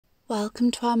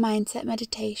Welcome to our mindset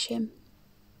meditation.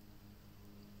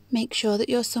 Make sure that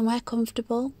you're somewhere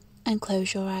comfortable and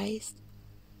close your eyes.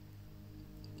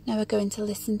 Now we're going to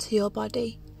listen to your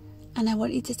body, and I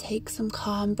want you to take some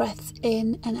calm breaths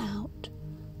in and out.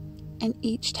 And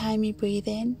each time you breathe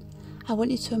in, I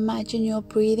want you to imagine you're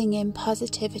breathing in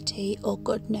positivity or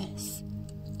goodness.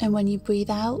 And when you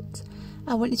breathe out,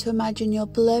 I want you to imagine you're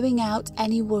blowing out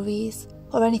any worries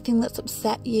or anything that's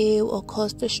upset you or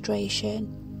caused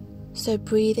frustration. So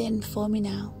breathe in for me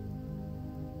now.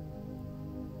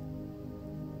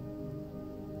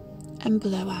 And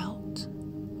blow out.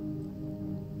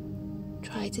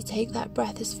 Try to take that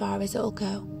breath as far as it'll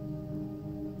go.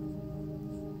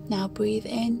 Now breathe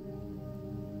in.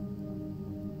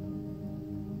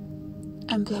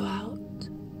 And blow out.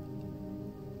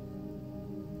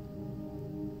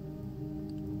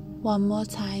 One more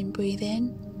time, breathe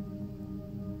in.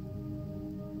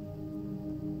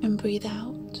 And breathe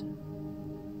out.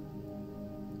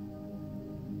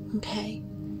 Okay,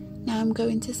 now I'm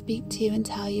going to speak to you and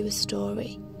tell you a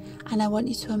story, and I want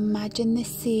you to imagine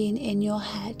this scene in your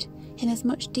head in as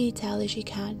much detail as you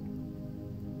can.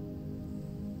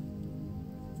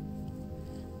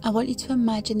 I want you to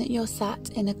imagine that you're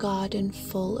sat in a garden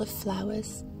full of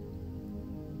flowers.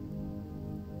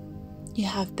 You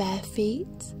have bare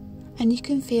feet, and you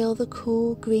can feel the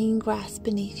cool green grass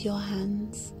beneath your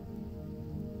hands.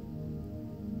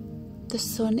 The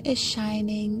sun is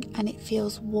shining and it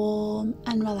feels warm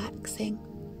and relaxing.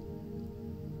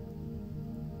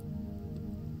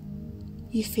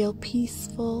 You feel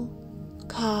peaceful,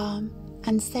 calm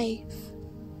and safe.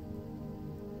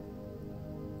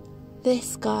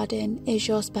 This garden is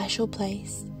your special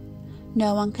place.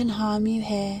 No one can harm you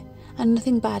here and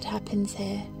nothing bad happens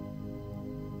here.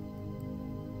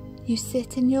 You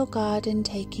sit in your garden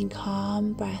taking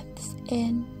calm breaths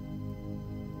in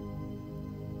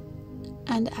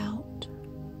and out.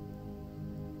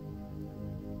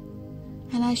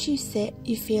 And as you sit,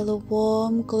 you feel a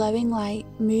warm, glowing light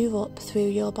move up through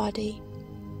your body.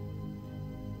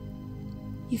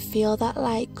 You feel that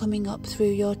light coming up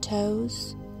through your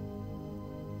toes,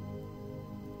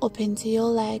 up into your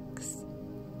legs,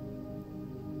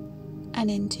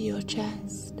 and into your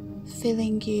chest,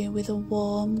 filling you with a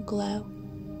warm glow.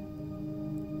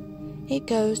 It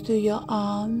goes through your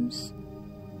arms,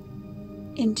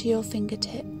 into your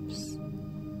fingertips,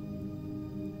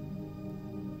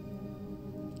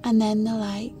 and then the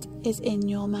light is in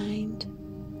your mind.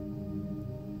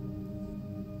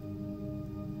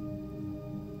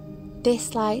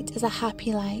 This light is a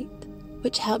happy light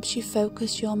which helps you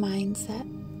focus your mindset,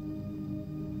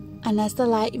 and as the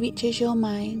light reaches your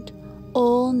mind,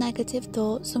 all negative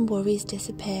thoughts and worries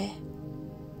disappear.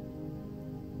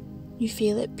 You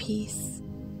feel at peace,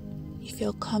 you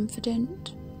feel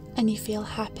confident, and you feel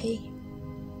happy.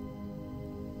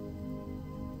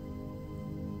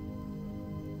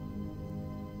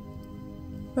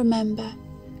 Remember,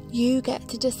 you get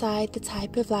to decide the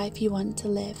type of life you want to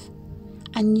live,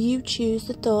 and you choose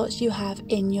the thoughts you have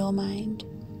in your mind.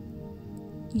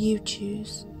 You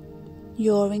choose.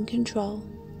 You're in control.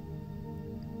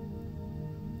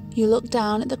 You look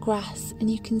down at the grass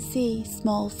and you can see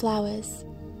small flowers.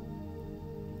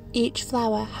 Each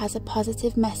flower has a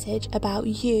positive message about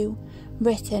you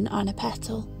written on a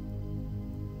petal.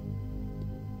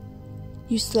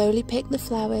 You slowly pick the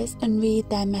flowers and read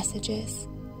their messages.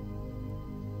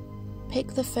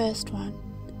 Pick the first one.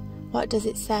 What does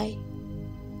it say?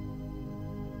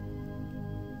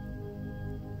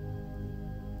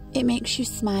 It makes you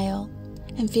smile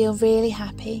and feel really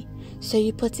happy, so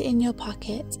you put it in your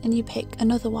pocket and you pick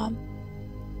another one.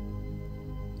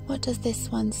 What does this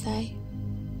one say?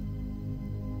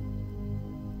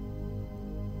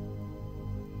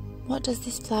 What does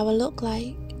this flower look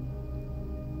like?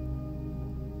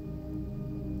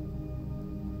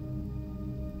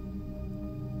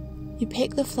 You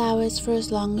pick the flowers for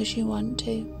as long as you want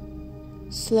to,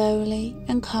 slowly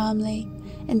and calmly,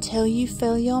 until you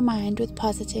fill your mind with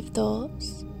positive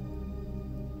thoughts.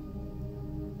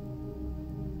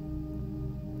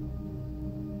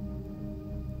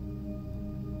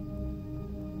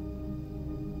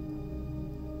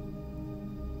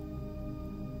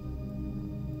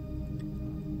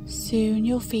 Soon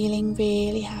you're feeling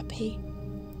really happy,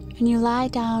 and you lie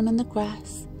down on the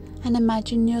grass and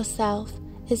imagine yourself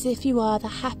as if you are the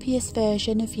happiest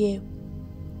version of you.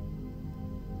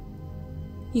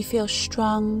 You feel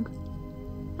strong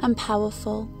and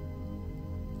powerful,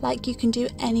 like you can do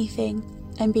anything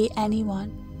and be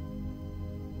anyone.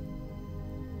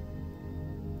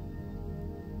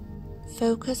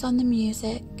 Focus on the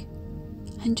music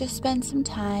and just spend some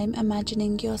time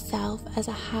imagining yourself as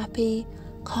a happy,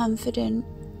 confident,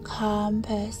 calm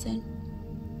person.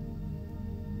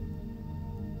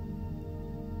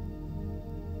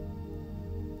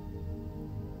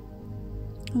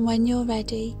 And when you're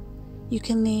ready, you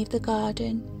can leave the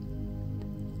garden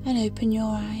and open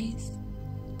your eyes.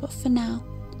 But for now,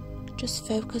 just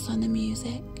focus on the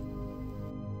music.